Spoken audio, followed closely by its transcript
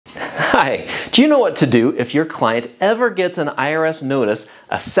Hi, do you know what to do if your client ever gets an IRS notice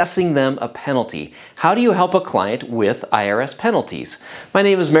assessing them a penalty? How do you help a client with IRS penalties? My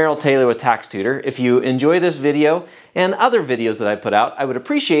name is Merrill Taylor with Tax Tutor. If you enjoy this video and other videos that I put out, I would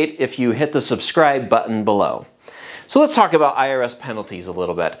appreciate if you hit the subscribe button below. So let's talk about IRS penalties a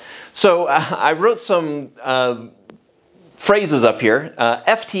little bit. So I wrote some phrases up here,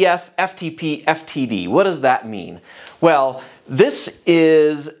 FTF, FTP, FTD. What does that mean? Well, this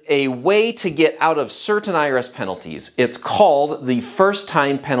is a way to get out of certain IRS penalties. It's called the First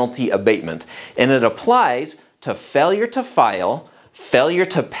Time Penalty Abatement, and it applies to failure to file, failure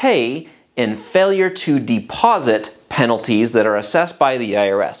to pay, and failure to deposit penalties that are assessed by the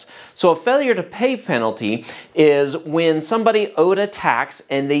IRS. So a failure to pay penalty is when somebody owed a tax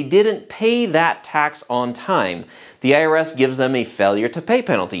and they didn't pay that tax on time. The IRS gives them a failure to pay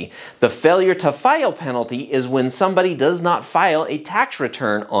penalty. The failure to file penalty is when somebody does not file a tax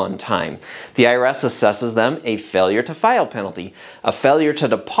return on time. The IRS assesses them a failure to file penalty. A failure to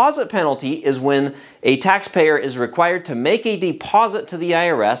deposit penalty is when a taxpayer is required to make a deposit to the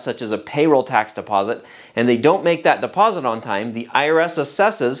IRS, such as a payroll tax deposit, and they don't make that deposit on time. The IRS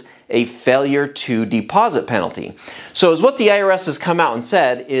assesses a failure to deposit penalty. So as what the IRS has come out and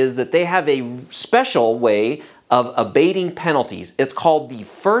said is that they have a special way of abating penalties. It's called the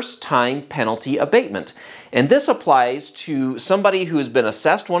First Time Penalty Abatement. And this applies to somebody who has been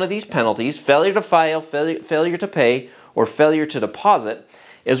assessed one of these penalties, failure to file, failure to pay, or failure to deposit.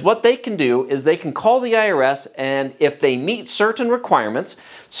 Is what they can do is they can call the IRS, and if they meet certain requirements,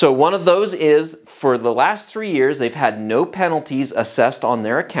 so one of those is for the last 3 years they've had no penalties assessed on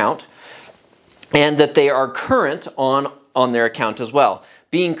their account, and that they are current on their account as well.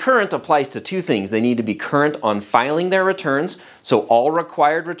 Being current applies to two things. They need to be current on filing their returns, so all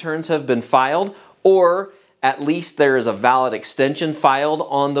required returns have been filed, or at least there is a valid extension filed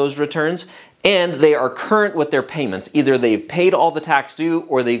on those returns, and they are current with their payments. Either they've paid all the tax due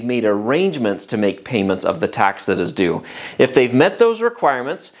or they've made arrangements to make payments of the tax that is due. If they've met those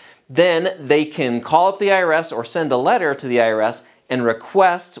requirements, then they can call up the IRS or send a letter to the IRS and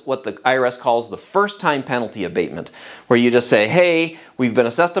request what the IRS calls the First Time Penalty Abatement, where you just say, hey, we've been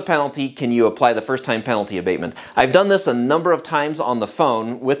assessed a penalty, can you apply the First Time Penalty Abatement? I've done this a number of times on the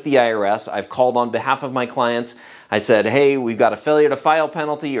phone with the IRS. I've called on behalf of my clients. I said, hey, we've got a failure to file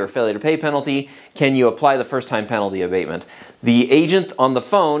penalty or failure to pay penalty. Can you apply the First Time Penalty Abatement? The agent on the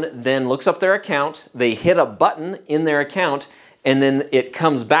phone then looks up their account, they hit a button in their account, and then it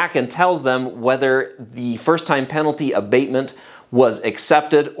comes back and tells them whether the First Time Penalty Abatement was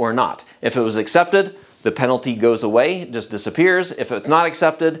accepted or not. If it was accepted, the penalty goes away, just disappears. If it's not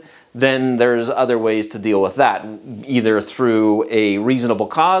accepted, then there's other ways to deal with that, either through a reasonable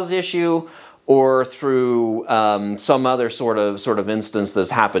cause issue or through some other sort of instance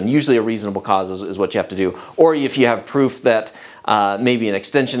that's happened. Usually a reasonable cause is what you have to do. Or if you have proof that maybe an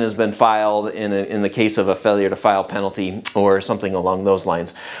extension has been filed in the case of a failure to file penalty or something along those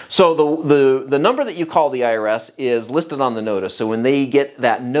lines. So the number that you call the IRS is listed on the notice. So when they get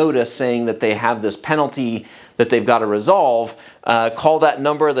that notice saying that they have this penalty that they've got to resolve, call that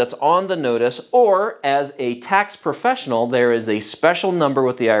number that's on the notice, or as a tax professional, there is a special number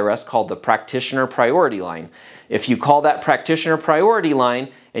with the IRS called the Practitioner Priority Line. If you call that Practitioner Priority Line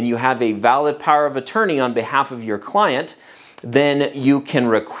and you have a valid power of attorney on behalf of your client, then you can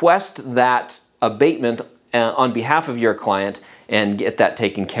request that abatement on behalf of your client and get that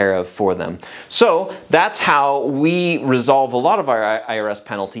taken care of for them. So that's how we resolve a lot of our IRS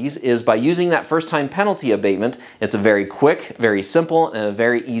penalties, is by using that First Time Penalty Abatement. It's a very quick, very simple, and a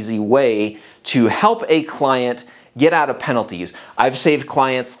very easy way to help a client get out of penalties. I've saved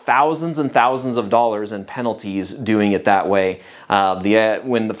clients thousands and thousands of dollars in penalties doing it that way.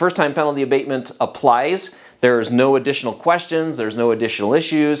 When the First Time Penalty Abatement applies, there's no additional questions, there's no additional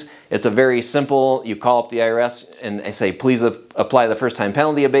issues. It's a very simple, you call up the IRS and say, please apply the First Time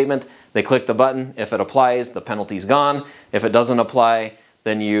Penalty Abatement. They click the button. If it applies, the penalty's gone. If it doesn't apply,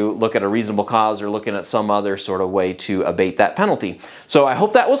 then you look at a reasonable cause or looking at some other sort of way to abate that penalty. So I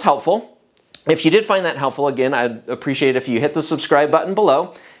hope that was helpful. If you did find that helpful, again, I'd appreciate if you hit the subscribe button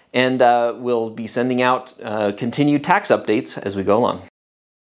below, and we'll be sending out continued tax updates as we go along.